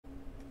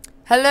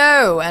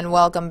Hello and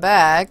welcome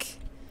back.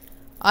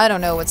 I don't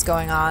know what's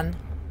going on,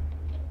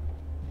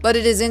 but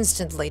it is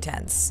instantly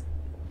tense.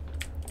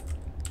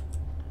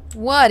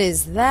 What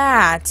is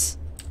that?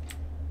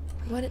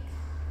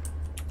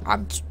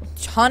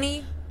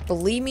 Honey,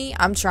 believe me,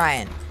 I'm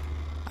trying.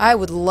 I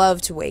would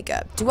love to wake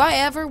up. Do I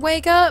ever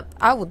wake up?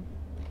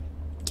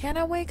 Can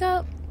I wake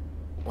up?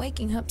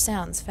 Waking up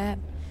sounds fab.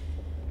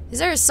 Is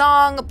there a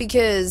song?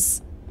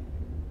 Because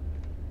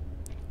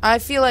I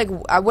feel like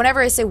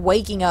whenever I say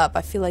waking up,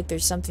 I feel like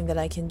there's something that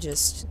I can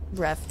just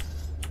ref.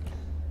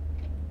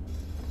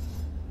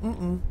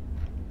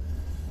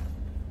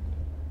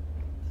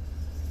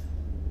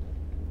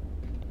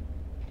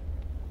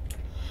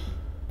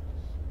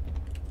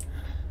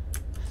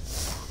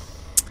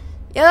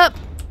 Yep.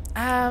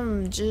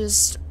 I'm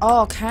just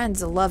all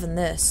kinds of loving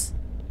this.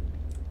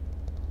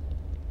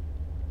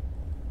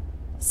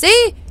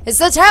 See? It's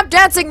the tap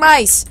dancing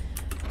mice!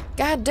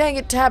 God dang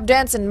it, tap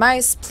dancing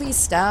mice. Please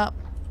stop.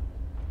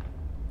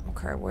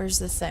 Okay, where's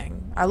the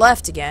thing? I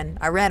left again.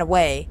 I ran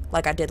away,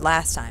 like I did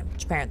last time,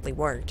 which apparently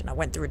worked. And I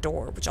went through a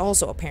door, which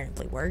also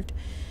apparently worked.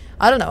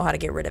 I don't know how to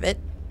get rid of it.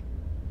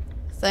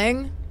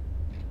 Thing?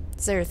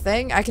 Is there a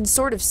thing? I can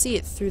sort of see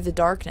it through the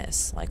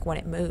darkness, like when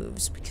it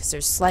moves, because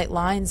there's slight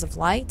lines of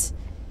light.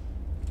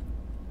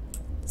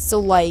 So,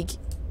 like,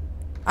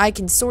 I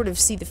can sort of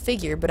see the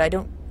figure, but I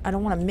don't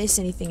want to miss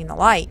anything in the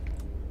light.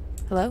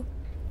 Hello?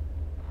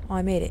 Oh,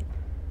 I made it.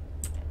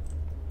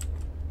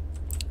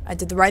 I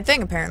did the right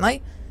thing,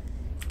 apparently.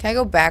 Can I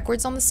go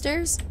backwards on the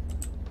stairs?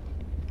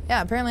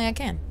 Yeah, apparently I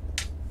can.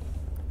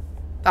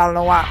 I don't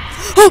know why.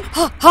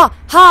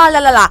 Ha, la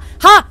la la.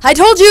 Ha! I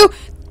told you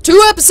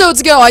 2 episodes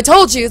ago. I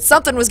told you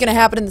something was gonna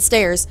happen in the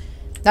stairs.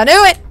 I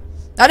knew it.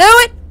 I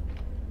knew it.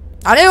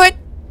 I knew it.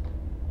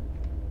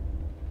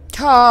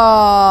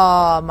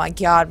 Oh my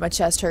god, my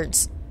chest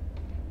hurts.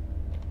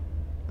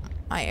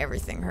 My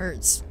everything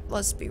hurts.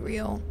 Let's be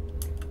real.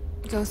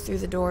 Go through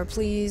the door,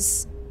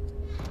 please.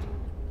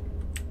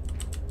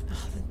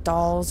 Oh, the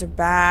dolls are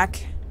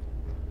back.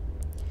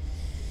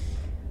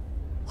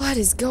 What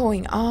is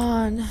going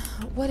on?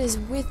 What is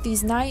with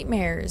these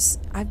nightmares?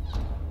 I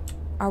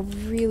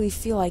really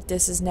feel like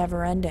this is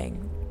never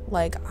ending.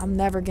 Like, I'm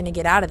never gonna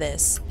get out of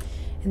this.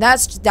 And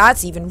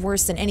that's even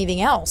worse than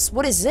anything else.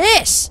 What is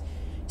this?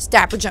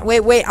 Stapper jump.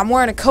 Wait, I'm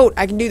wearing a coat.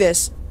 I can do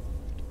this.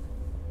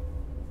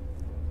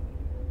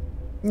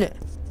 Yeah.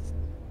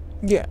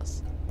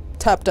 Yes.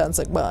 Tap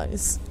dancing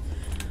mice.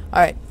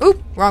 Alright.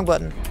 Oop! Wrong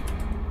button.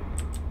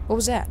 What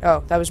was that?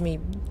 Oh, that was me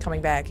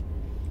coming back.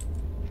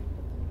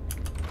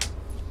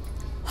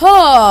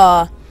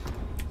 Huh!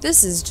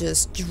 This is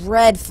just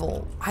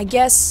dreadful. I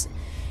guess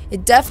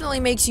it definitely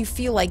makes you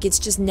feel like it's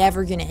just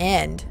never gonna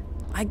end.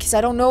 I guess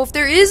I don't know if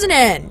there is an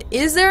end.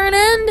 Is there an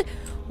end?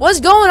 What's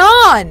going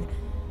on?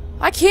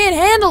 I can't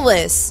handle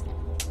this.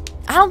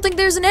 I don't think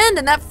there's an end,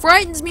 and that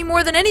frightens me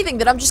more than anything,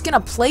 that I'm just gonna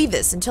play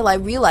this until I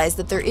realize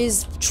that there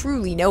is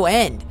truly no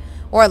end.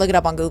 Or I look it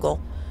up on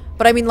Google.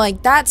 But I mean,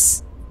 like,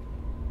 that's...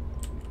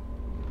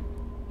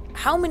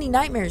 How many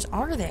nightmares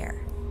are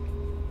there?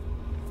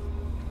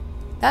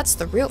 That's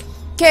the real...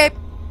 Okay,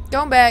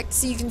 going back.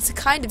 So you can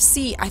kind of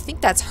see, I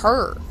think that's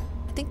her.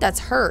 I think that's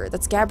her.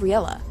 That's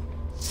Gabriella.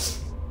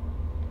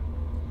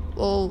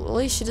 Well, at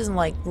least she doesn't,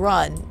 like,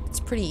 run. It's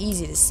pretty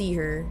easy to see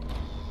her.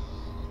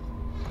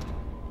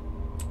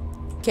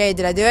 Okay,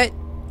 did I do it?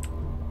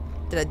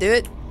 Did I do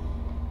it?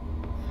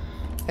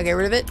 Did I get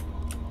rid of it?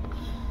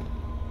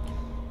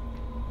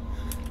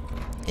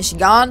 Is she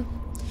gone?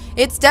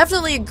 It's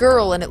definitely a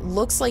girl, and it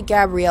looks like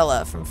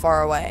Gabriella from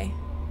far away.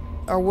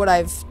 Or what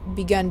I've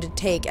begun to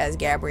take as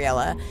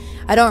Gabriella.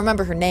 I don't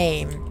remember her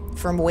name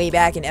from way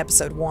back in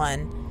episode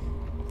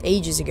 1.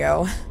 Ages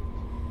ago.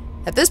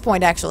 At this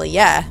point, actually,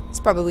 yeah. It's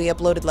probably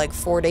uploaded like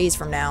 4 days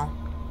from now.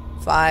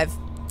 5,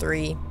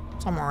 3,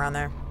 somewhere around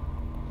there.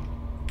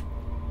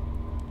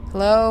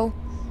 Hello?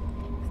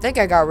 I think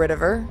I got rid of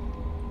her.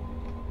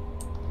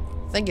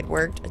 I think it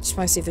worked. I just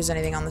want to see if there's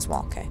anything on this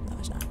wall. Okay, no,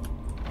 there's not.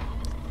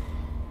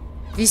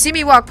 If you see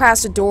me walk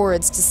past a door,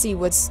 it's to see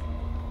what's...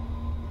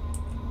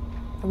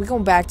 Are we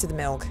going back to the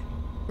milk?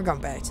 We're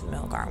going back to the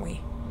milk, aren't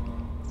we?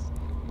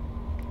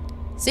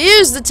 See,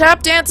 here's the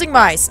tap dancing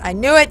mice. I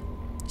knew it.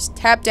 Just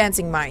tap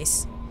dancing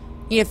mice.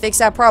 You need to fix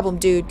that problem,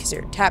 dude, because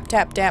they're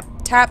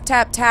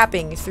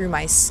tapping through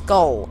my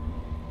skull.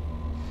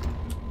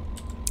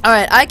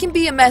 Alright, I can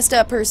be a messed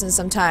up person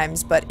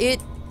sometimes, but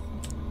it...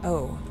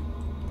 Oh.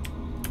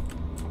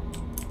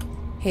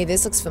 Hey,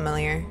 this looks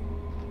familiar.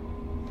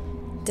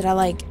 Did I,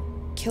 like,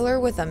 kill her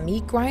with a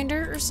meat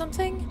grinder or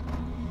something?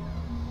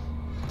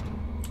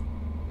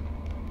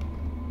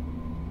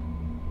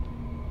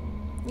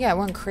 Yeah,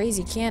 one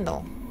crazy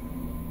candle.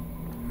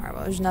 Alright,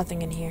 well, there's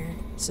nothing in here,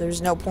 so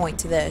there's no point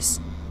to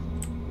this.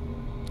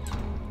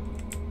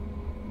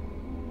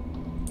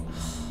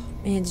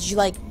 Man, did you,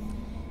 like...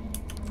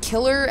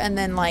 kill her and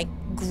then like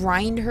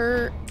grind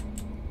her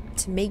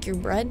to make your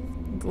bread?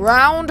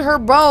 Ground her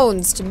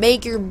bones to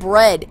make your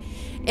bread.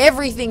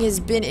 Everything has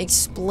been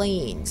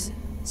explained.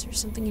 Is there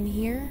something in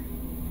here?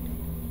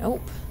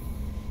 Nope.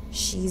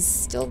 She's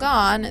still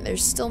gone.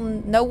 There's still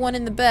no one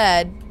in the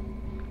bed.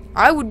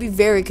 I would be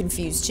very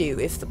confused too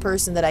if the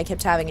person that I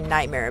kept having a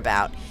nightmare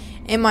about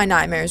in my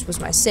nightmares was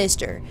my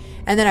sister.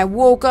 And then I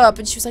woke up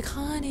and she was like,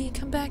 honey,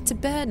 come back to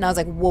bed. And I was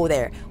like, whoa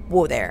there,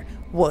 whoa there,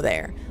 whoa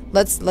there.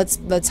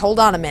 Let's hold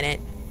on a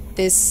minute.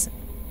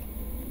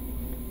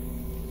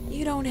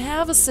 You don't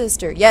have a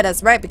sister. Yeah,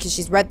 that's right, because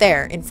she's right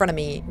there in front of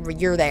me.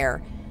 You're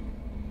there.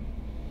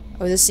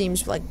 Oh, this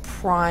seems like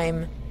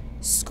prime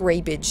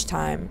scrapage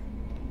time.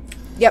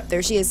 Yep,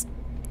 there she is.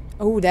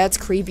 Oh, that's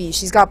creepy.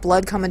 She's got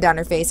blood coming down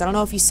her face. I don't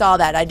know if you saw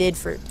that. I did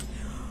for...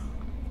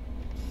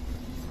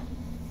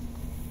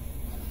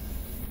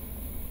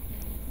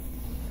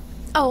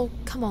 Oh,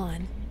 come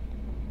on.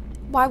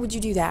 Why would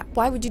you do that?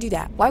 Why would you do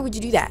that? Why would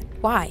you do that?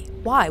 Why?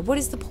 Why? What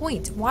is the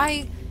point?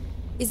 Why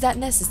is that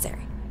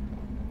necessary?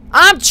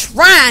 I'm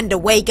trying to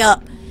wake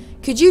up.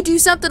 Could you do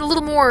something a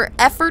little more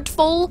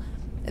effortful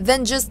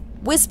than just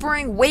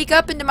whispering wake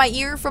up into my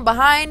ear from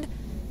behind?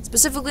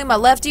 Specifically my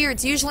left ear.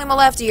 It's usually my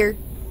left ear.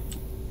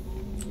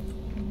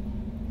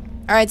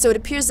 Alright, so it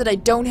appears that I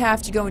don't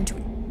have to go into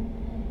it.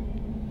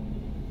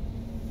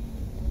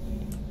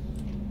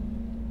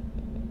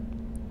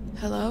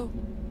 Hello?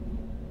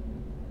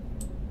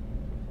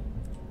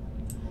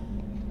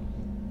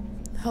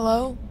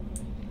 Hello?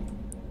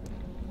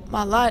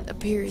 My light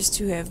appears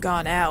to have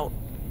gone out.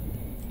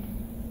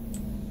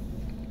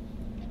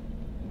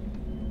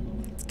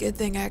 It's a good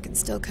thing I can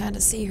still kind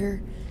of see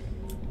her.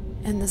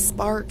 And the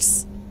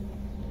sparks.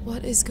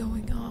 What is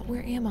going on?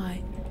 Where am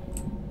I?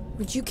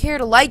 Would you care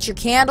to light your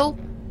candle?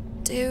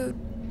 Dude.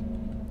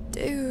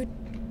 Dude.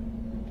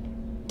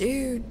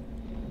 Dude.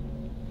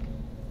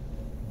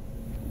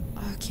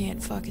 I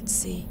can't fucking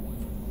see.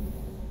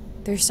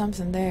 There's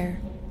something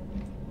there.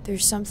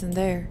 There's something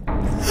there.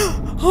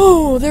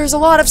 Oh, there's a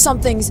lot of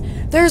somethings.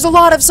 There's a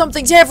lot of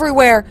somethings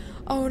everywhere.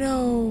 Oh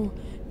no.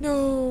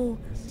 No.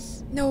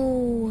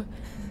 No.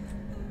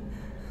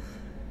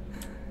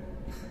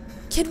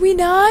 Can we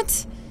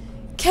not?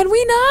 Can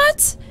we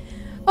not?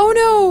 Oh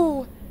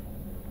no.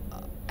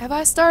 Have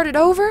I started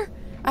over?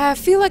 I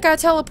feel like I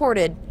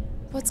teleported.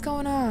 What's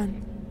going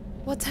on?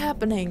 What's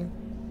happening?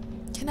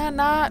 Can I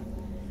not?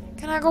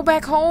 Can I go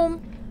back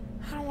home?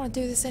 I don't want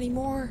to do this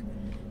anymore.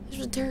 This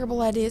was a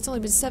terrible idea. It's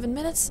only been 7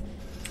 minutes.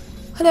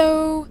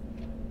 Hello.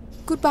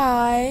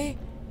 Goodbye.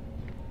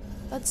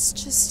 Let's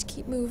just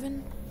keep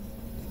moving.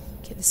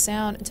 Okay, the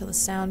sound until the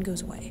sound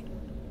goes away.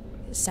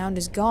 The sound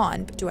is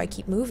gone, but do I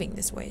keep moving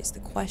this way is the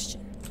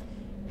question.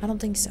 I don't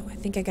think so. I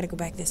think I gotta go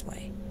back this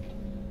way.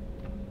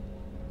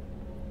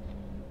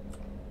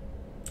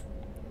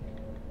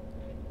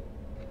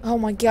 Oh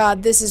my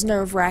god, this is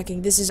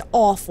nerve-wracking. This is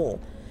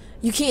awful.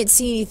 You can't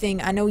see anything.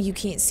 I know you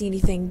can't see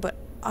anything, but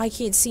I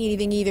can't see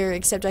anything either,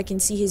 except I can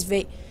see his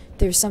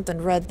There's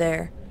something red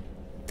there.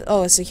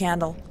 Oh, it's a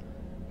candle.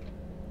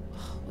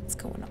 Oh, what's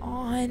going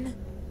on?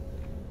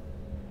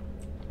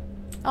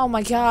 Oh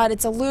my god,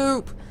 it's a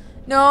loop.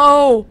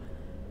 No!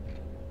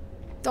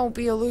 Don't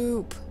be a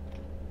loop.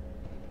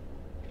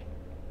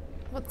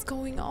 What's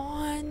going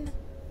on?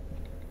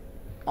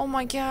 Oh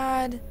my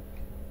god.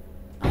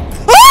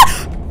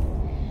 Ah!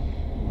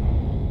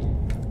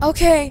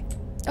 Okay.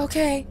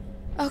 Okay.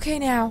 Okay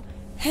now.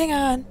 Hang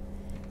on.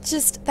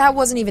 Just, that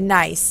wasn't even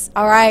nice.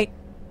 Alright?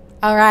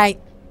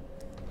 Alright.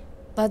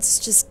 Let's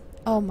just,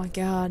 oh my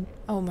god.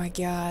 Oh my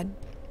god.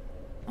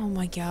 Oh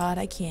my god,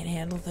 I can't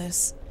handle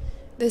this.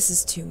 This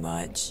is too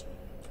much.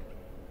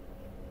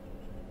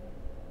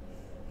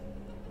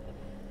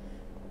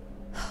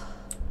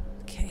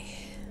 Okay.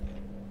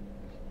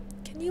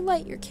 Can you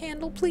light your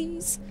candle,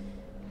 please?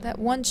 That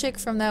one chick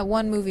from that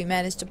one movie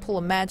managed to pull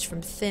a match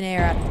from thin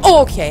air.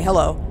 Oh, okay,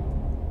 hello.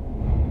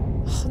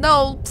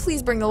 No,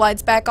 please bring the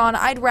lights back on.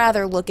 I'd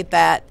rather look at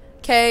that.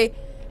 Okay?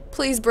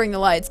 Please bring the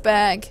lights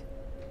back.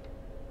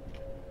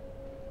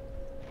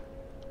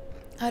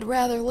 I'd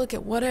rather look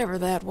at whatever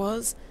that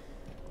was.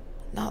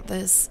 Not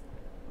this.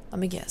 Let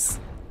me guess.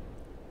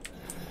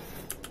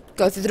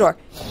 Go through the door.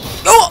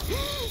 Oh!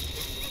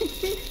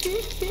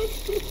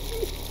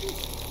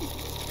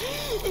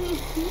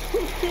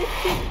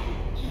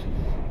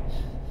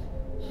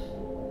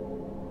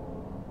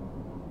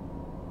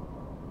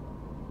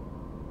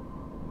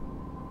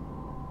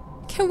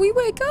 Can we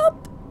wake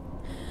up?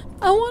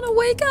 I want to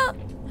wake up.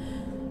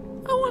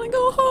 I want to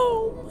go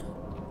home.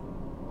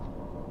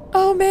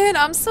 Oh man,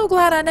 I'm so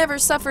glad I never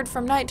suffered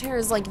from night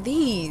terrors like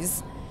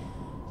these.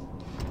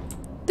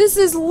 This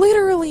is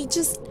literally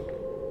just...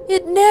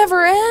 it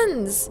never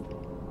ends.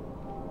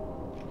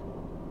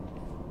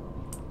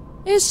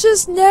 It's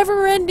just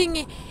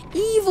never-ending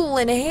evil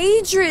and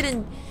hatred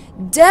and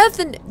death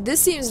and...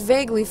 This seems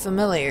vaguely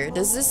familiar.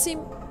 Does this seem...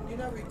 You're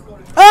not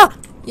recording. Ah!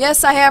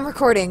 Yes, I am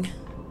recording. Oh,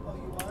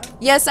 you are?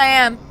 Yes, I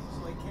am. So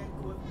I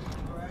can't go in the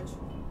garage?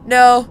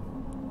 No.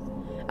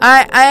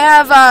 I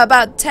have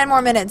about 10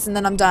 more minutes and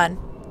then I'm done.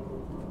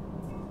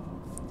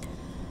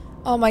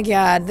 Oh my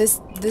god, this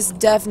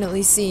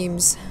definitely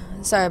seems...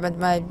 Sorry about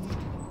my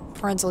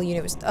parental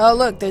unit was... Oh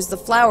look, there's the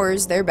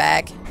flowers, they're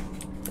back.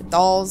 The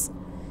dolls.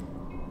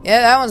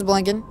 Yeah, that one's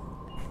blinking.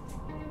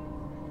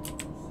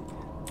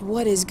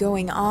 What is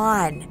going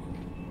on?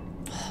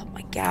 Oh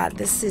my god,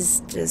 this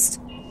is just...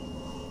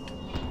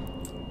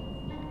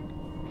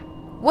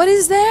 What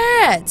is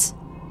that?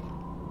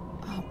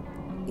 Oh,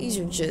 these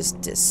are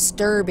just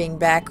disturbing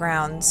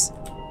backgrounds.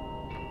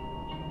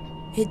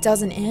 It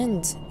doesn't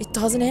end. It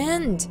doesn't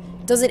end.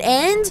 Does it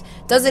end?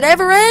 Does it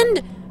ever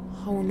end?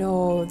 Oh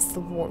no, it's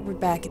the war. We're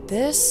back at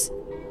this.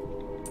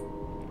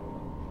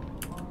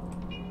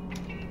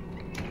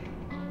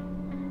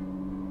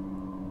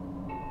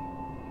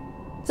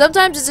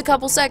 Sometimes it's a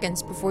couple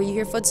seconds before you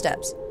hear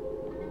footsteps.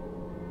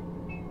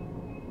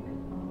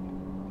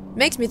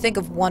 Makes me think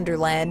of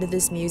Wonderland,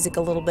 this music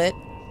a little bit.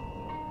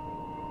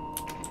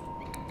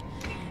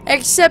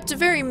 Except a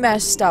very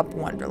messed up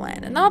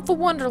Wonderland, and not the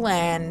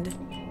Wonderland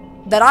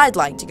that I'd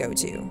like to go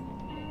to.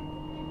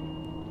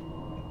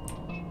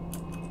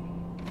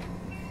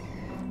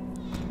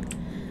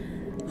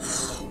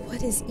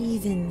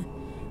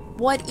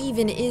 What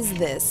even is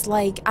this?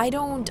 Like, I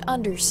don't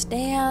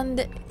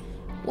understand.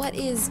 What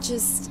is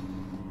just...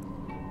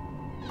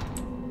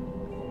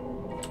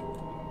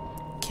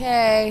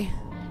 Okay.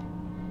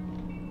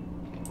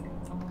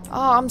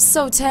 Oh, I'm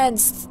so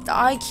tense.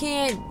 I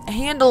can't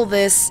handle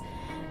this.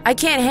 I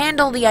can't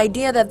handle the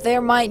idea that there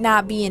might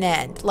not be an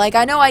end. Like,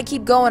 I know I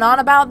keep going on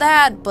about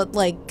that, but,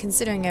 like,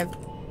 considering I've...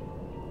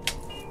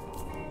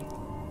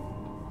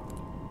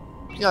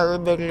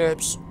 Got big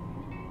lips.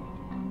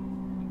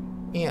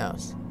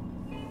 Yes.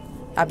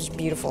 That's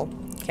beautiful.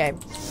 Okay.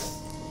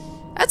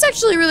 That's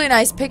actually a really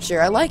nice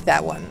picture. I like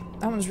that one.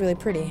 That one's really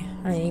pretty.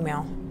 On an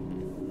email.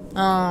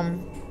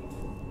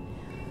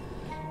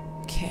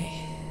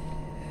 Okay.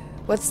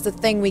 What's the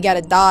thing we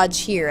gotta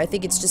dodge here? I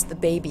think it's just the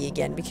baby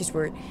again, because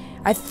we're...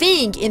 I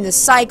think in the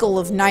cycle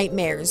of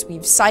nightmares,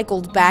 we've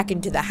cycled back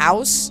into the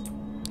house.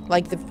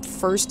 Like the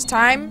first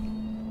time.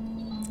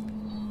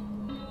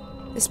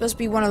 This must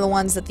be one of the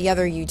ones that the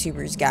other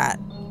YouTubers got.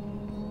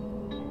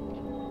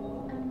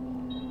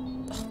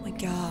 Oh my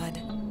god.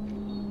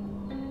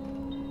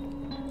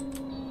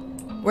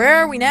 Where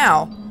are we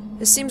now?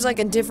 This seems like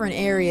a different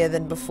area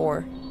than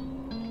before.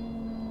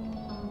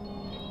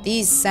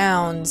 These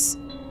sounds...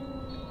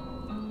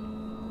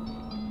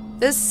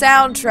 This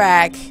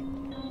soundtrack...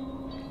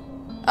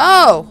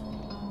 Oh!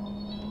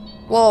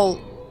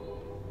 Well...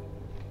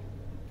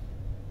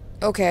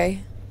 Okay.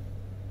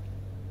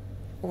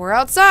 We're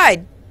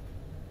outside!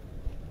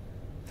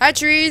 Hi,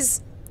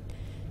 trees!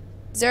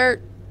 Is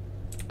there...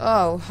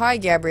 Oh, hi,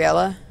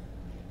 Gabriella.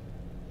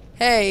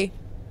 Hey.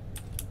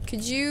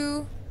 Could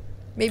you...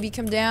 maybe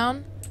come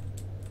down?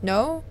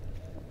 No?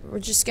 We're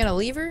just gonna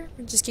leave her?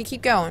 We're just gonna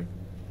keep going.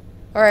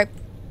 Alright.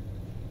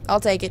 I'll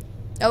take it.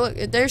 Oh,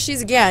 look, there she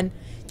is again.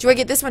 Do I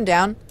get this one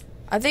down?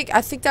 I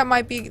think that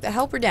might be the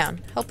help her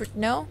down. Help her.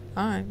 No?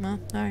 Alright, well,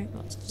 alright.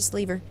 Let's just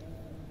leave her.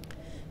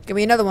 Gonna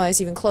be another one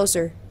that's even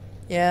closer.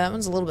 Yeah, that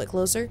one's a little bit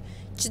closer.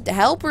 Just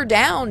help her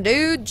down,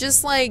 dude.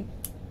 Just like...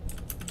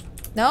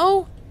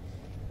 No?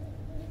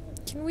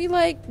 Can we,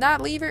 like, not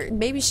leave her?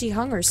 Maybe she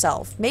hung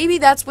herself. Maybe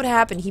that's what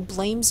happened. He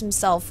blames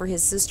himself for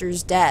his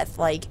sister's death.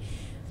 Like,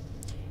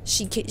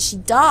 she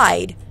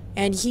died,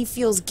 and he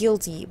feels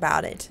guilty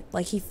about it.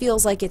 Like, he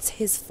feels like it's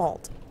his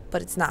fault,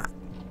 but it's not.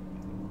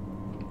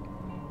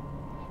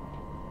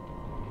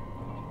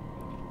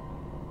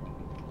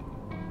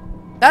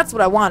 That's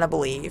what I want to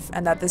believe,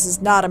 and that this is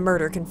not a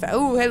murder confession.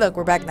 Oh, hey, look,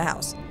 we're back in the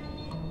house.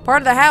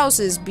 Part of the house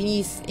is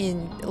beneath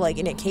in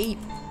a cape.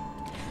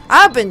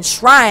 I've been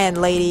trying,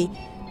 lady.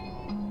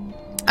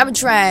 I've been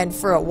trying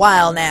for a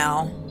while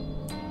now.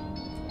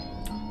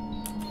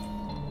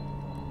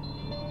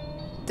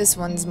 This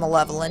one's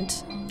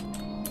malevolent.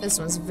 This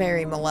one's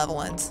very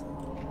malevolent.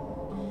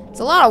 There's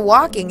a lot of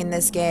walking in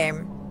this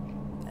game.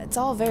 It's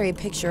all very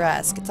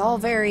picturesque. It's all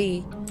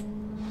very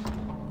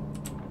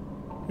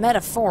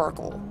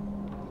metaphorical.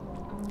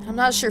 I'm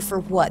not sure for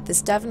what.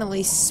 This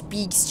definitely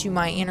speaks to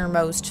my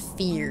innermost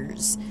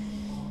fears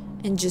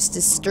and just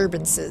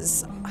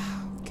disturbances.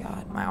 Oh,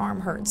 God, my arm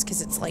hurts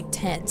because it's like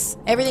tense.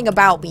 Everything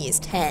about me is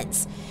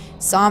tense.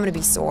 So I'm gonna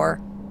be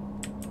sore.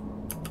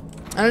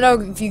 I don't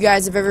know if you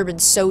guys have ever been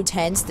so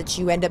tense that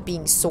you end up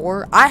being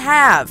sore. I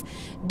have.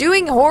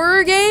 Doing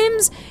horror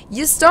games,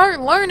 you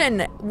start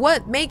learning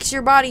what makes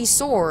your body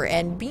sore,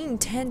 and being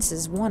tense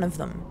is one of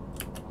them.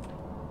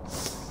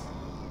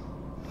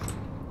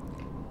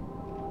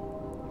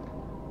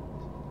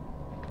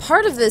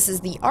 Part of this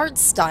is the art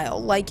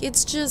style. Like,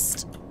 it's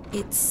just...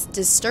 it's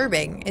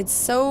disturbing. It's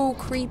so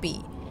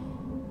creepy.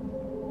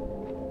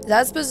 Is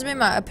that supposed to be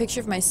a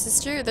picture of my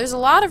sister? There's a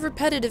lot of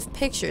repetitive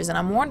pictures, and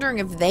I'm wondering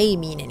if they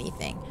mean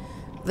anything.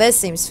 This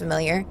seems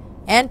familiar.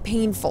 And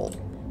painful.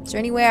 Is there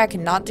any way I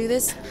can not do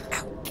this?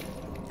 Ow.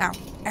 Ow.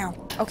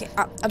 Ow. Okay,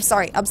 I'm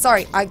sorry. I'm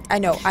sorry. I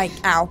know.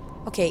 Ow.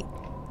 Okay.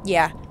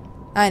 Yeah.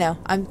 I know.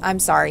 I'm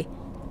sorry.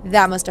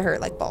 That must have hurt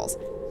like balls.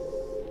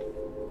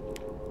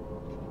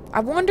 I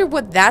wonder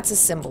what that's a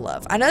symbol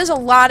of. I know there's a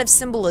lot of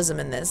symbolism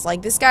in this.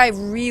 Like, this guy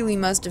really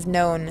must have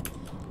known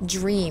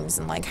dreams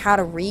and, like, how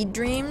to read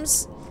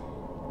dreams.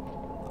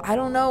 I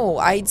don't know.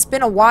 It's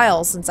been a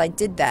while since I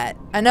did that.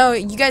 I know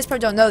you guys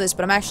probably don't know this,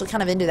 but I'm actually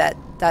kind of into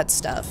that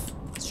stuff.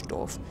 Let's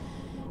fucked off.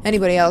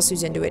 Anybody else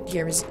who's into it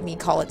hears me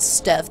call it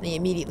stuff, and they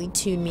immediately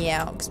tune me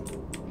out.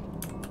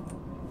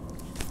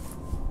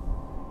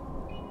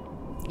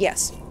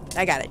 Yes,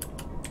 I got it.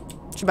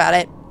 That's about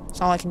it.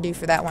 That's all I can do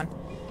for that one.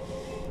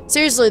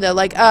 Seriously though,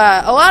 like,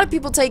 a lot of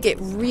people take it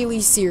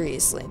really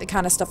seriously. The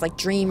kind of stuff like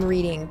dream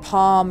reading,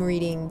 palm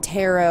reading,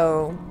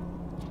 tarot,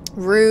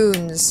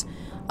 runes.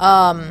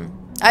 I'm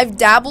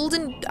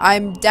dabbling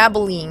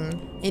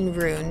in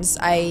runes.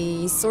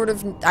 I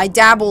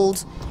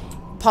dabbled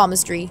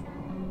palmistry.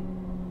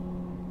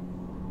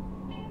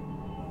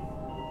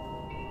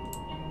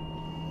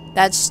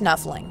 That's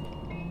snuffling.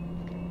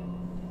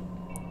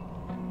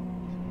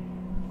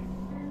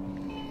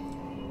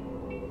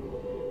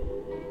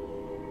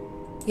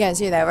 You guys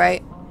hear that,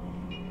 right?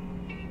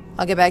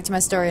 I'll get back to my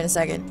story in a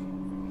second.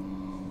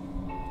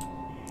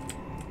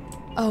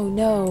 Oh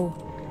no.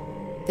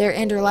 They're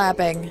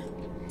interlapping.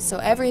 So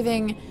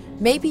everything...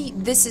 Maybe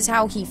this is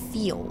how he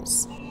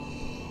feels.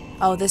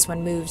 Oh, this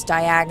one moves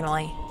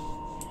diagonally.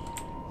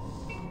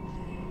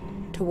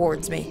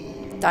 Towards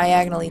me.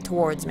 Diagonally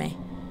towards me.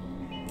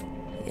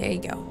 There you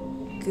go.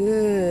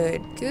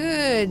 Good.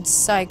 Good,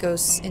 psycho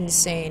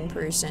insane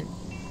person.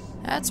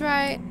 That's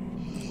right.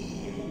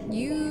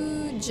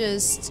 You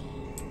just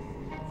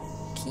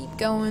keep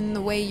going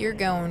the way you're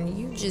going.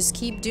 You just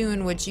keep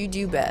doing what you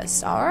do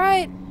best.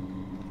 Alright?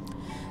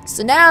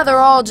 So now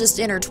they're all just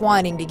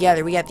intertwining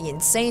together. We got the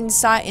insane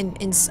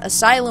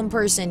asylum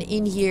person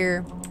in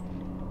here.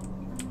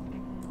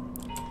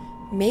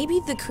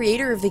 Maybe the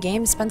creator of the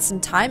game spent some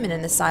time in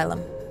an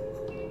asylum.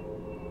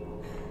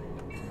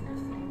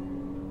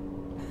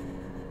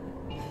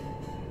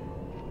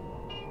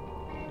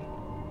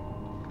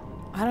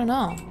 I don't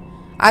know.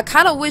 I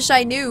kind of wish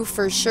I knew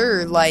for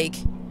sure, like,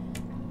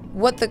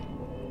 what the...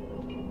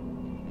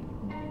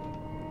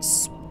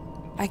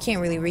 I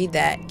can't really read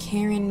that.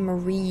 Karen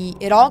Marie...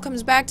 It all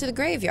comes back to the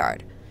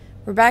graveyard.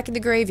 We're back in the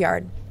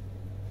graveyard.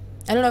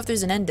 I don't know if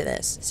there's an end to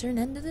this. Is there an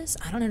end to this?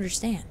 I don't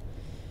understand.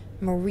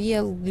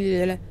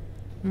 Maria...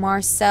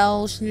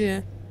 Marcel...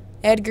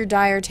 Edgar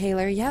Dyer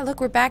Taylor. Yeah, look,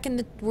 we're back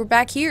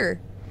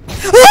here.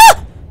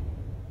 Ah!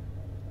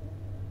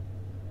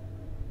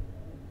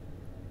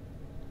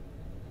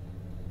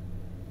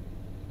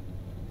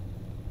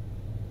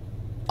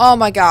 Oh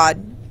my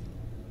god.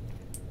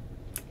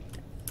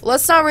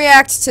 Let's not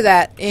react to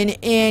that in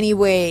any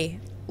way.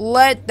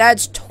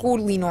 That's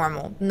totally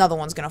normal. Another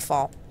one's gonna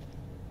fall.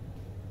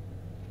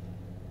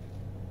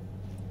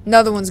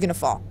 Another one's gonna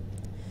fall.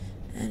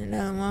 And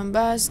another one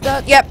busts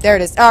up. Yep, there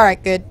it is.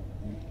 Alright, good.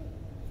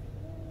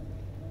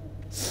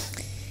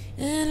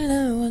 And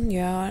another one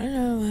got,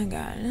 another one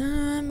got,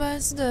 another one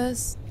busts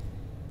us.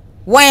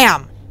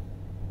 Wham!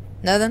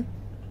 Nothing?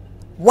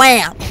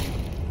 Wham!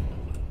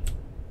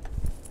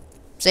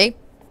 See?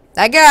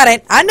 I got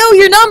it. I know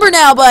your number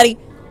now, buddy.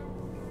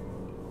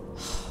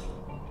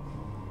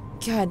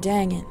 God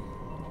dang it.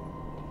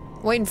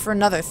 Waiting for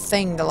another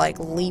thing to, like,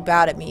 leap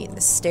out at me in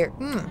the stair.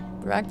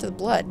 We're back to the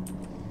blood.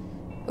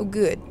 Oh,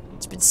 good.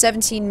 It's been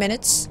 17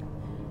 minutes.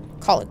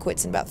 Call it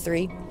quits in about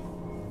 3.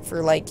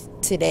 For, like,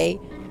 today.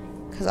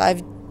 Because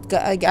I've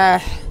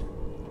got...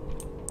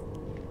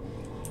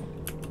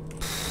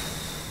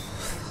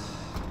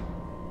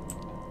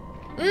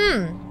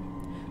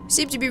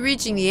 Seem to be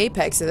reaching the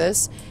apex of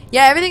this.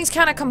 Yeah, everything's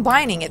kind of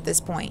combining at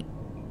this point.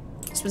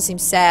 This one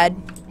seems sad.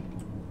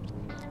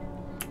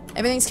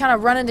 Everything's kind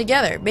of running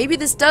together. Maybe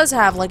this does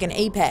have like an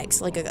apex,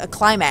 like a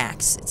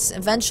climax. It's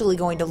eventually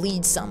going to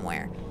lead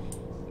somewhere.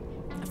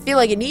 I feel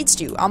like it needs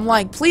to. I'm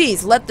like,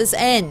 please, let this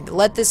end.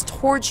 Let this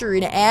torture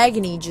and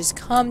agony just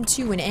come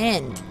to an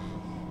end.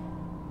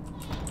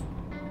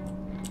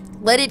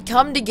 Let it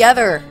come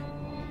together.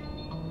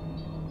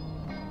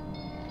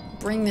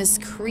 Bring this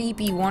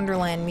creepy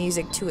Wonderland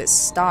music to a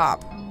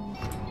stop.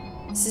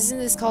 Isn't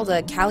this called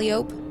a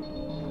Calliope?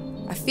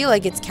 I feel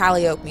like it's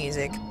Calliope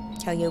music.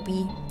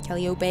 Calliope?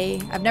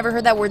 Calliope? I've never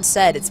heard that word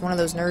said. It's one of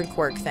those nerd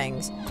quirk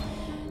things.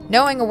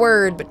 Knowing a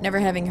word, but never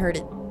having heard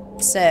it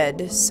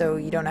said, so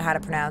you don't know how to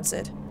pronounce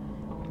it.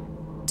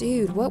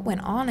 Dude, what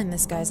went on in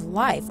this guy's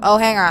life? Oh,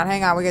 hang on.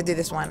 We gotta do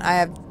this one. I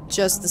have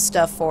just the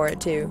stuff for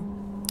it, too.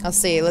 I'll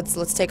see.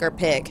 Let's take our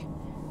pick.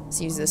 Let's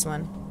use this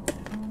one.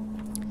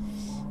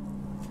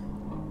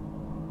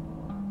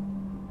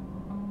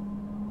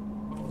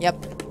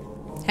 Yep.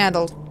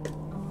 Handled.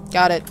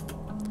 Got it.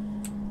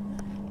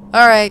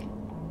 Alright.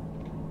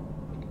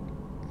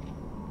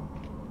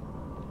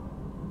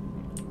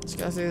 Let's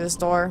go through this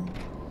door.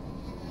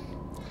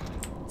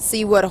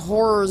 See what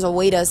horrors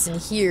await us in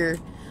here.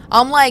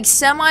 I'm like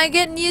semi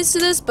getting used to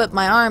this, but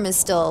my arm is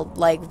still,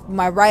 like,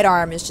 my right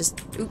arm is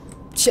just...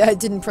 Oops, I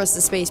didn't press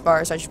the space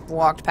bar, so I just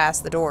walked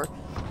past the door.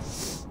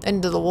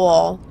 Into the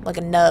wall, like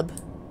a nub.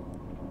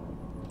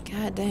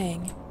 God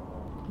dang.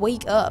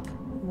 Wake up.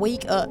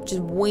 Wake up.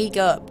 Just wake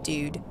up,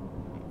 dude.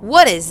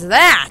 What is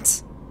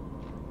that?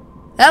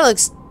 That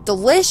looks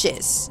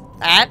delicious.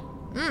 That?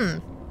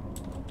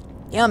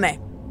 Yummy.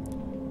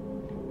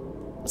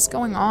 What's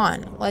going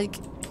on? Like...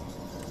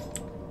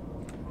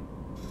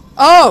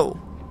 Oh!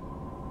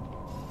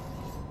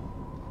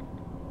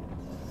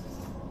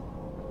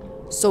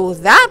 So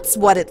that's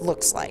what it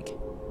looks like.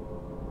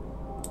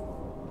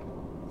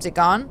 Is it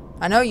gone?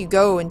 I know you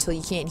go until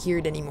you can't hear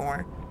it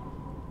anymore.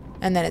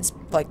 And then it's,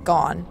 like,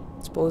 gone,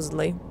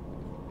 supposedly.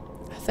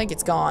 I think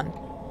it's gone.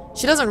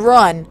 She doesn't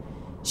run.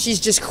 She's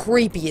just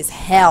creepy as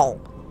hell.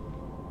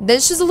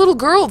 There's just a little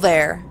girl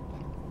there.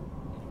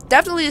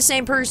 Definitely the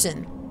same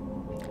person.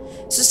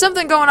 So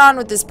something going on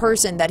with this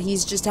person that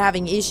he's just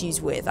having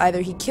issues with.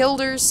 Either he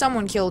killed her,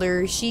 someone killed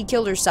her, she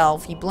killed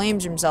herself, he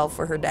blames himself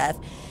for her death.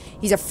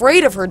 He's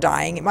afraid of her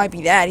dying, it might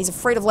be that. He's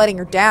afraid of letting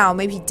her down.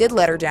 Maybe he did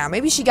let her down.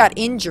 Maybe she got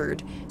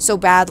injured so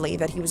badly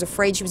that he was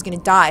afraid she was going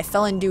to die,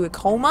 fell into a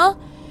coma.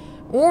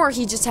 Or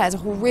he just has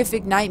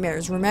horrific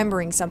nightmares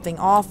remembering something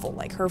awful,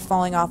 like her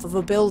falling off of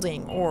a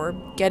building, or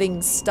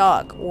getting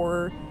stuck,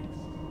 or...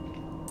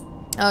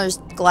 Oh, there's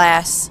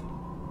glass.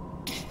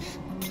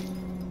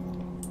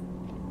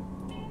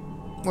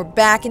 We're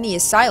back in the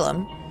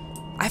asylum.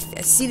 I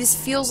see, this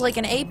feels like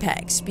an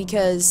apex,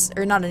 because...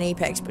 Or not an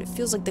apex, but it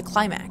feels like the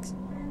climax.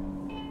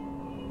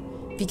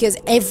 Because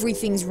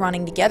everything's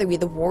running together. We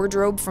have the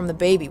wardrobe from the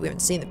baby. We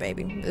haven't seen the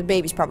baby. The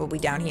baby's probably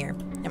down here.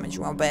 How much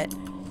you won't bet.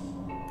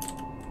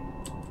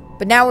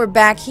 But now we're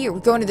back here. We're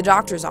going to the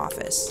doctor's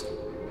office.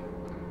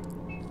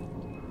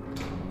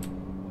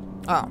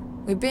 Oh,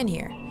 we've been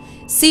here.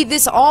 See,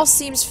 this all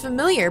seems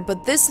familiar,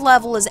 but this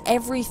level is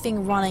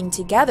everything running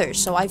together,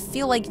 so I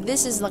feel like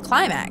this is the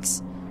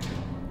climax.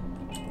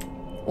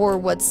 Or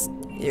what's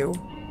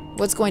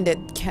going to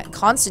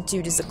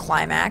constitute as a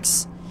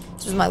climax.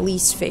 This was my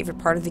least favorite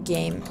part of the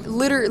game.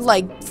 Literally,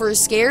 like, for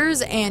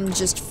scares and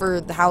just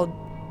for how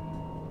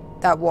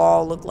that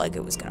wall looked like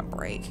it was gonna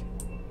break.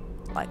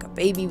 Like a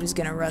baby was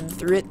gonna run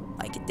through it,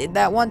 like it did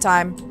that one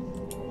time.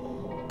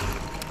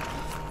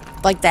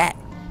 Like that.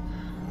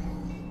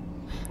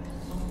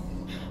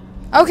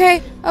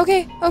 Okay,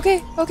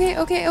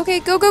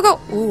 go.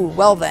 Ooh,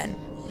 well then.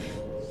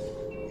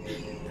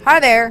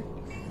 Hi there.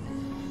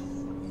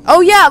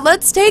 Oh yeah,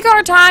 let's take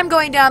our time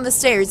going down the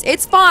stairs.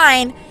 It's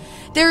fine.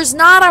 There's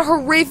not a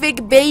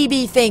horrific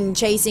baby thing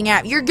chasing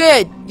at you. You're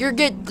good. You're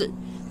good.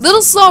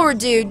 Little slower,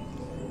 dude.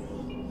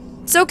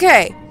 It's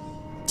okay.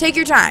 Take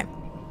your time.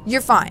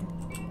 You're fine.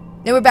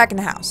 Now we're back in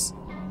the house.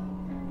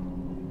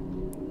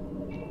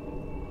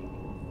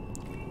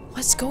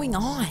 What's going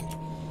on?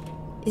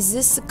 Is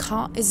this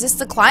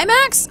the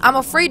climax? I'm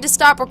afraid to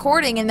stop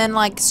recording and then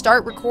like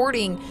start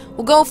recording.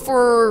 We'll go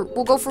for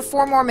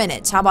 4 more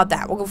minutes. How about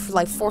that? We'll go for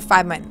like 4 or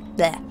 5 minutes.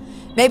 Bleh.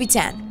 Maybe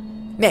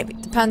 10. Maybe.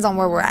 Depends on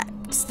where we're at.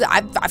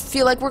 I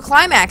feel like we're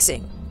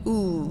climaxing.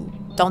 Ooh,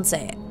 don't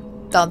say it.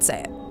 Don't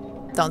say it.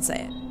 Don't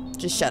say it.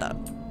 Just shut up.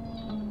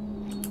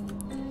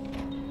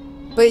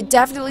 But it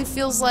definitely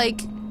feels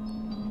like...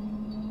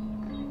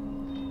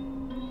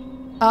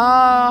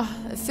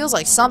 it feels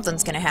like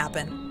something's gonna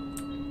happen.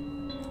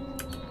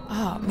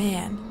 Oh,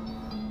 man.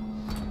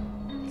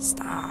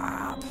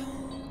 Stop.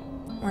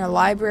 We're in a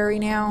library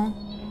now.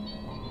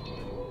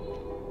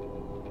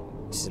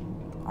 Just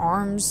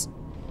arms.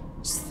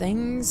 Just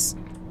things.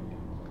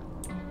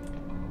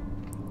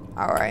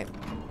 Alright.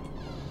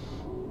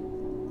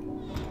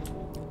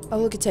 Oh,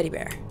 look at Teddy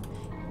Bear.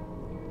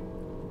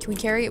 Can we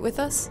carry it with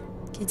us?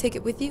 Can you take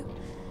it with you?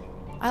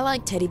 I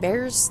like teddy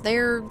bears.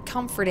 They're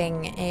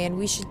comforting, and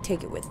we should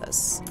take it with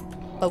us.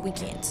 But we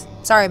can't.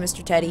 Sorry,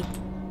 Mr. Teddy.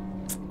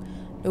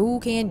 No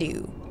can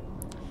do.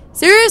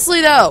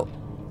 Seriously, though!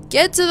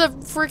 Get to the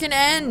freaking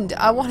end!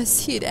 I want to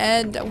see it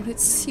end. I want to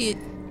see it...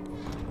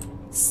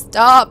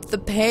 Stop the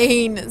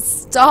pain.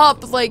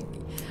 Stop, like...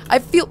 I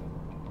feel...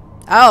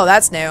 Oh,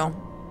 that's new.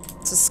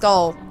 It's a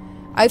skull.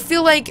 I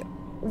feel like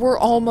we're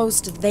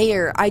almost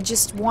there. I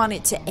just want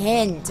it to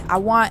end.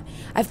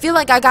 I feel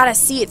like I gotta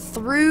see it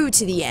through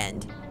to the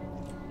end.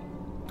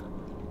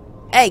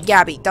 Hey,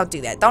 Gabby, don't do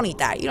that. Don't eat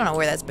that. You don't know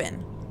where that's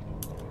been.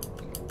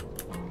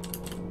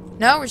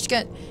 No, we're just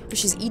gonna...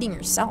 She's eating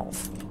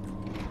herself.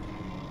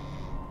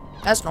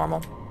 That's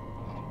normal.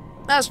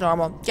 That's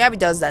normal. Gabby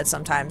does that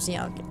sometimes, you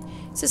know.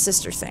 It's a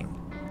sister thing.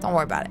 Don't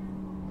worry about it.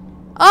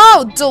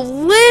 Oh,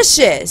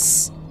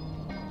 delicious!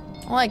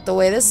 I like the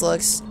way this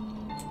looks.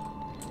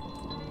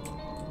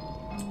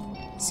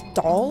 It's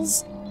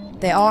dolls?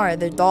 They are.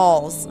 They're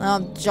dolls.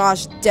 Oh,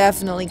 Josh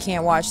definitely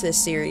can't watch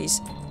this series.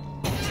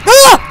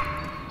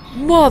 Ah!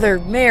 Mother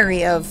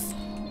Mary of...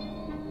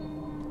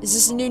 Is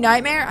this a new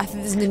nightmare? I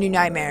think this is a new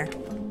nightmare.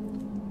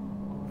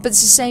 But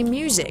it's the same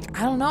music.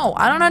 I don't know.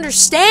 I don't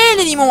understand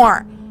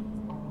anymore.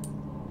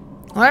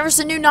 Whenever it's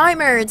a new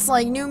nightmare, it's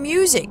like new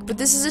music. But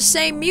this is the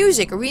same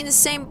music. Are we in the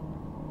same...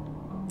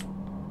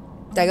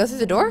 Did I go through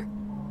the door?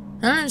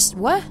 I don't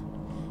understand. What?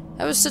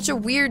 That was such a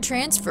weird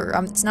transfer.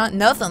 It's not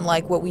nothing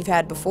like what we've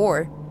had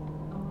before.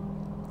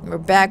 We're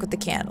back with the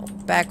candle.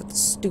 Back with the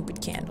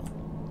stupid candle.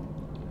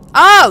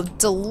 Oh,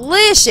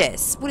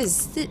 delicious! What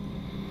is it?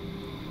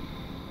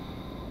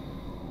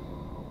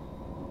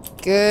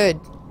 Good.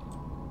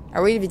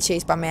 Are we to be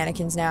chased by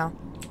mannequins now?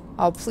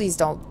 Oh, please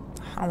don't.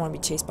 I don't want to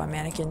be chased by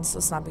mannequins.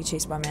 Let's not be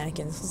chased by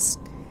mannequins. Let's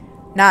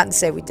not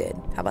say we did.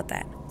 How about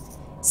that?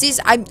 See,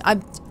 I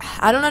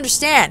don't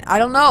understand. I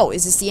don't know.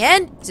 Is this the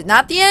end? Is it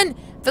not the end?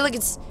 I feel like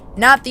it's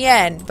not the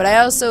end, but I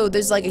also,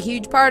 there's like a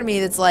huge part of me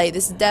that's like,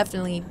 this is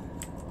definitely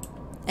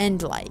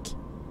end-like.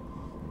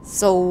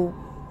 So,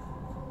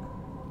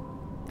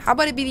 how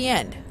about it be the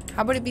end?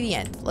 How about it be the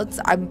end?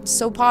 I'm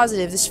so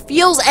positive. This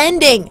feels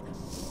ending!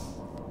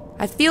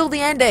 I feel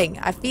the ending.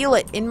 I feel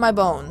it in my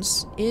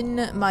bones.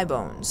 In my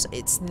bones.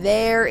 It's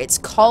there, it's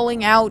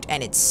calling out,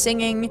 and it's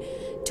singing.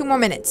 2 more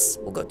minutes.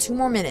 We'll go 2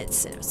 more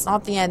minutes. And if it's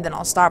not the end, then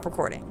I'll stop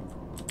recording.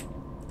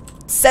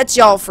 Sets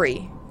y'all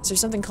free. Is there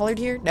something colored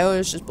here? No,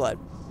 it's just blood.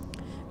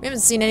 We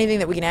haven't seen anything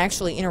that we can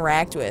actually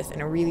interact with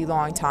in a really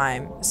long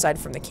time, aside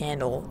from the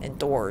candle and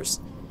doors.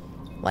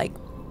 Like,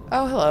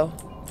 oh, hello.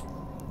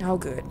 Oh,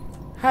 good.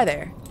 Hi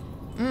there.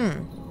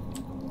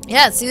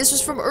 Yeah, see, this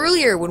was from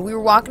earlier when we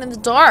were walking in the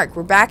dark.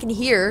 We're back in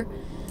here.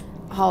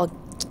 Oh,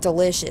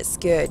 delicious.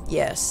 Good.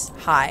 Yes.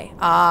 Hi.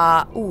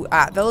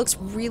 That looks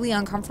really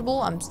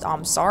uncomfortable.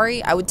 I'm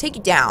sorry. I would take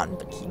it down,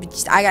 but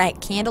I got a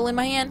candle in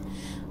my hand.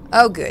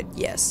 Oh, good.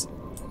 Yes.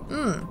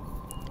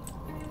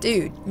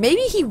 Dude,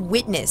 maybe he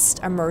witnessed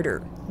a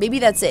murder. Maybe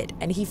that's it,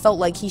 and he felt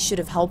like he should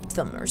have helped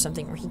them or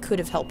something, or he could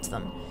have helped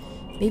them.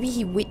 Maybe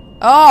he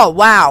oh,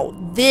 wow.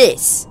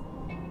 This.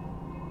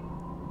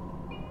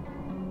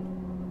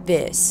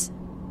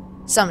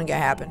 Something gonna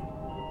happen.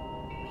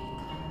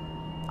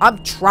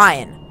 I'm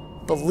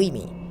trying. Believe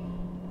me.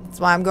 That's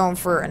why I'm going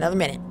for another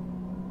minute.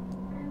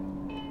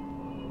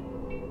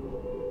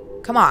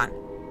 Come on.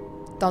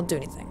 Don't do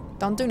anything.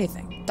 Don't do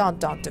anything. Don't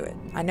do it.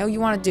 I know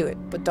you want to do it,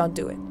 but don't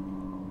do it.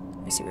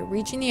 I see we're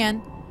reaching the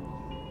end.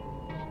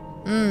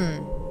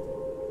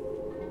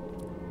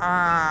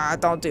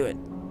 Don't do it.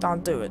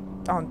 Don't do it.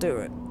 Don't do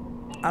it.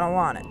 I don't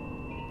want it.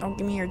 Don't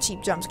give me your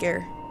cheap jump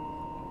scare.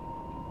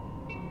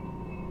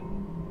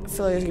 I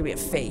feel like there's gonna be a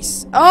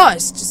face. Oh,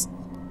 it's just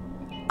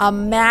a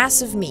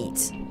mass of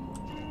meat.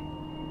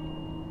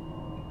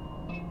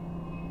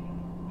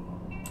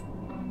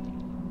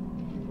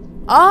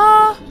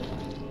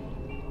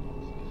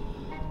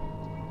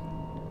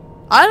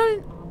 I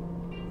don't...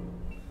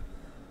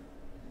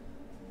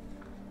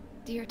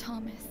 Dear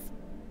Thomas,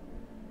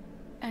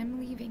 I'm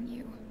leaving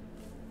you.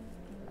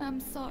 I'm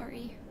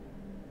sorry.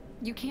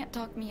 You can't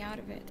talk me out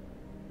of it.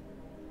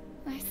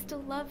 I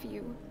still love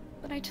you,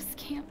 but I just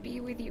can't be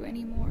with you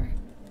anymore.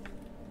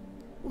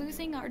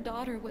 Losing our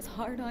daughter was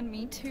hard on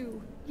me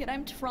too, yet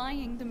I'm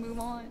trying to move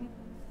on.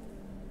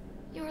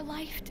 Your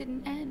life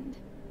didn't end,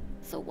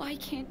 so why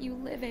can't you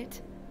live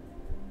it?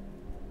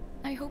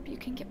 I hope you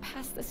can get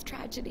past this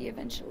tragedy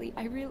eventually,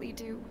 I really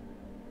do.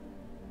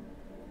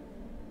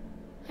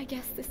 I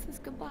guess this is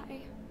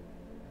goodbye.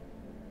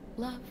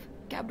 Love,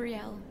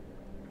 Gabrielle.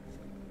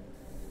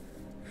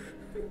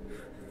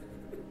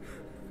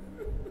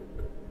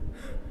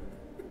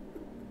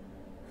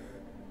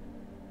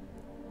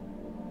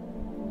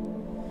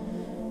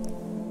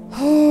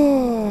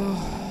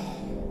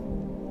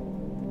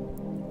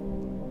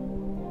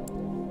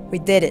 We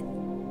did it.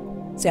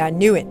 See, I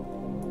knew it.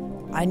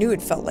 I knew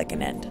it felt like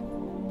an end.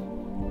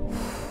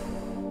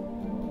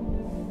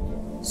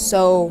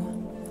 So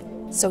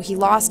he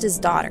lost his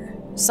daughter,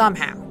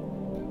 somehow.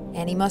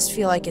 And he must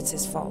feel like it's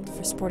his fault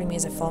for supporting me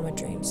as I follow my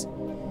dreams.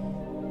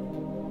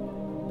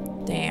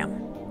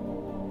 Damn.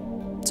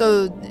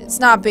 So it's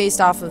not based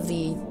off of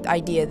the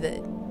idea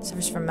that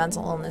suffers from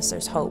mental illness,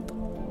 there's hope.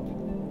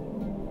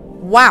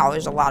 Wow,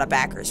 there's a lot of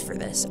backers for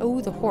this.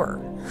 Oh, the horror.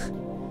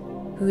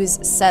 Who is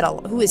sad a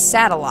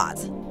lot.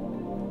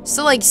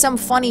 Still like some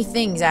funny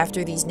things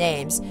after these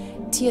names.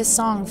 Tia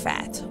Song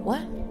Fat.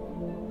 What?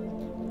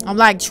 I'm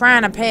like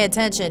trying to pay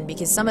attention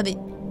because some of the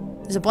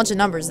there's a bunch of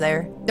numbers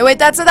there. No wait,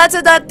 that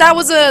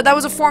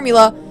was a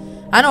formula.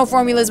 I know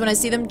formulas when I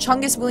see them.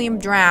 Chungus William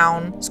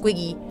Drown,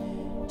 Squiggy,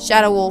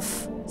 Shadow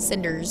Wolf,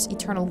 Cinders,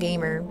 Eternal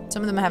Gamer.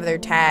 Some of them have their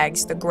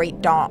tags. The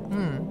Great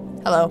Dawn.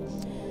 Hello.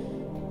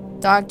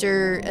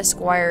 Dr.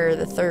 Esquire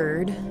the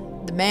Third.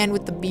 The Man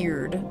with the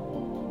Beard.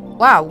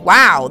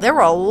 Wow, there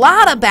were a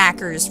lot of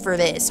backers for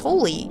this.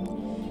 Holy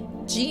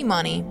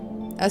G-money.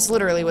 That's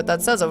literally what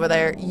that says over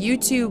there.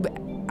 YouTube,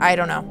 I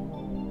don't know.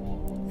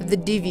 The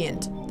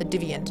Deviant.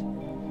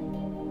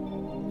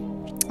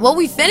 Well,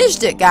 we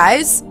finished it,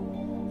 guys.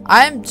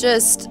 I'm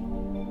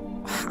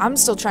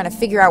still trying to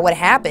figure out what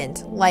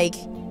happened. Like,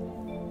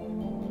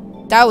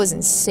 that was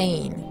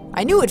insane.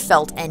 I knew it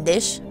felt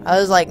endish.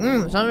 I was like,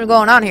 something's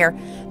going on here.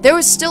 There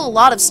was still a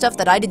lot of stuff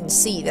that I didn't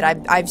see, that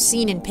I've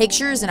seen in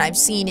pictures, and I've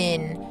seen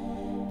in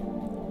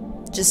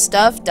just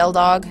stuff, Del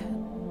Dog.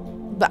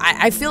 But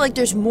I feel like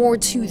there's more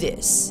to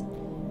this.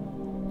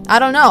 I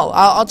don't know.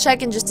 I'll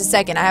check in just a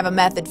second. I have a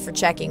method for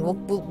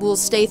checking. We'll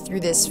stay through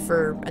this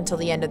until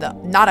the end of the...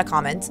 Not a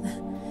comment.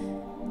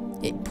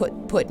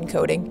 Put in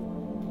coding.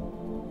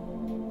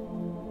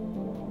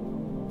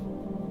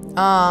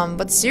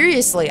 But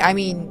seriously, I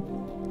mean...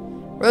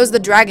 Rose the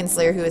Dragon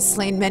Slayer, who has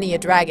slain many a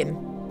dragon.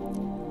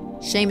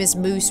 Seamus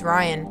Moose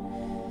Ryan.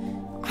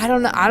 I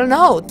don't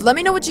know. Let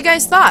me know what you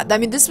guys thought. I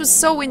mean, this was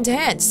so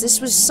intense. This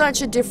was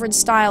such a different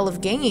style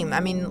of game. I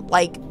mean,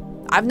 like,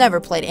 I've never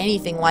played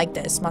anything like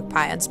this.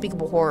 Mukpai,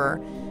 Unspeakable Horror,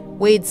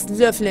 Wade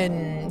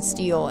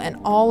Steel, and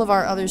all of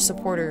our other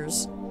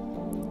supporters,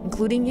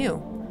 including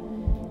you.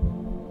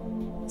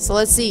 So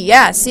let's see.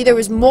 Yeah, see, there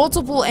was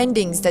multiple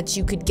endings that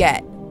you could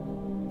get.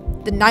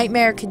 The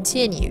nightmare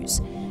continues.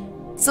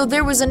 So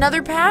there was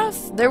another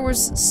path. There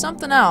was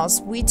something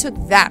else. We took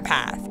that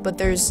path. But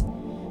there's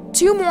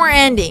 2 more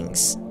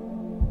endings.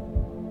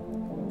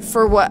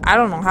 For what? I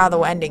don't know how the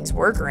endings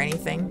work or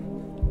anything.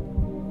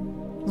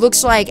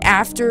 Looks like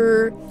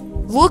after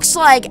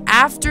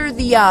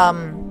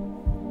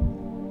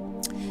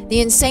the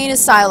insane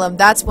asylum,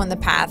 that's when the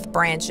path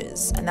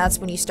branches, and that's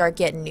when you start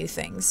getting new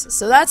things.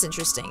 So that's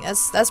interesting.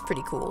 That's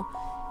pretty cool.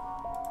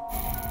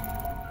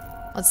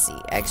 Let's see,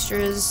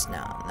 extras.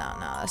 No,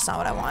 that's not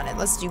what I wanted.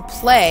 Let's do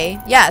play.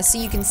 Yeah, so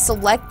you can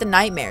select the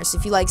nightmares. So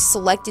if you like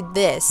selected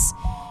this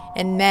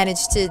and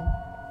managed to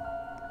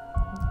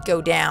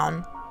go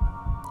down,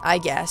 I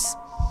guess.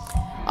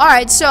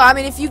 Alright, so I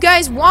mean, if you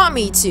guys want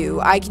me to,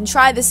 I can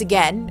try this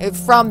again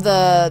from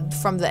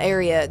the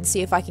area and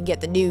see if I can get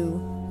the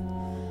new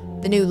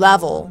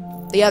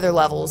level, the other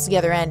levels, the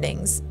other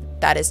endings,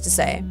 that is to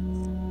say.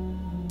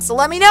 So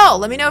let me know.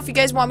 Let me know if you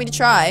guys want me to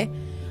try.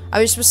 I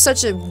wish it was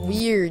such a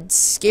weird,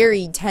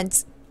 scary,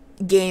 tense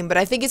game, but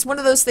I think it's one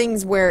of those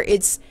things where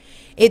it's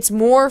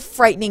more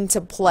frightening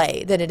to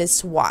play than it is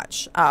to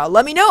watch.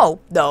 Let me know,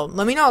 though.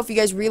 Let me know if you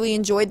guys really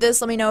enjoyed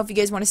this. Let me know if you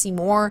guys want to see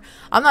more.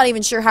 I'm not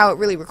even sure how it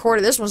really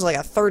recorded. This was like a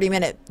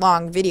 30-minute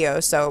long video,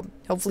 so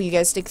hopefully you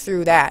guys stick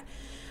through that.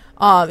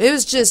 It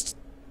was just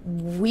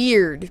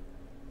weird.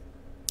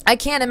 I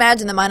can't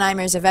imagine that my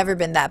nightmares have ever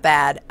been that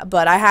bad,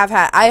 but I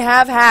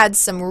have had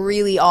some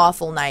really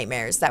awful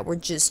nightmares that were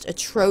just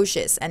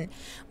atrocious, and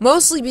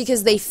mostly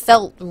because they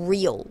felt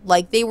real.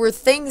 Like, they were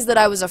things that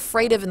I was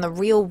afraid of in the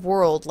real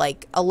world,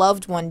 like a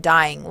loved one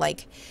dying,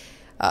 like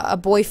a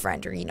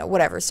boyfriend, or, you know,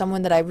 whatever,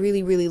 someone that I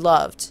really, really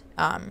loved,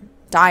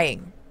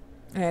 dying.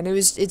 And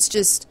it's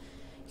just,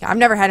 I've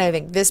never had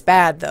anything this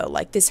bad, though,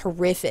 like this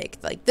horrific,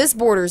 like this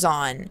borders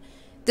on,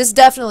 this is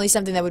definitely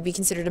something that would be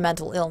considered a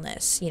mental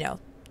illness, you know,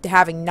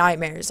 having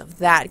nightmares of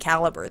that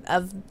caliber,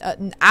 of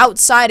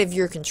outside of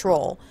your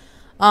control.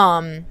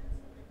 I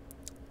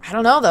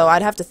don't know, though.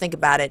 I'd have to think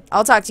about it.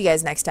 I'll talk to you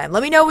guys next time.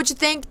 Let me know what you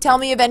think. Tell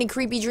me of any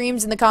creepy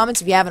dreams in the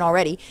comments if you haven't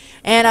already.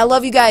 And I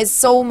love you guys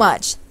so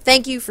much.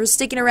 Thank you for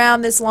sticking around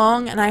this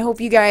long, and I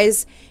hope you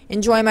guys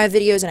enjoy my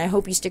videos, and I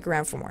hope you stick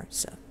around for more.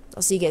 So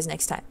I'll see you guys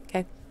next time,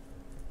 okay?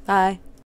 Bye.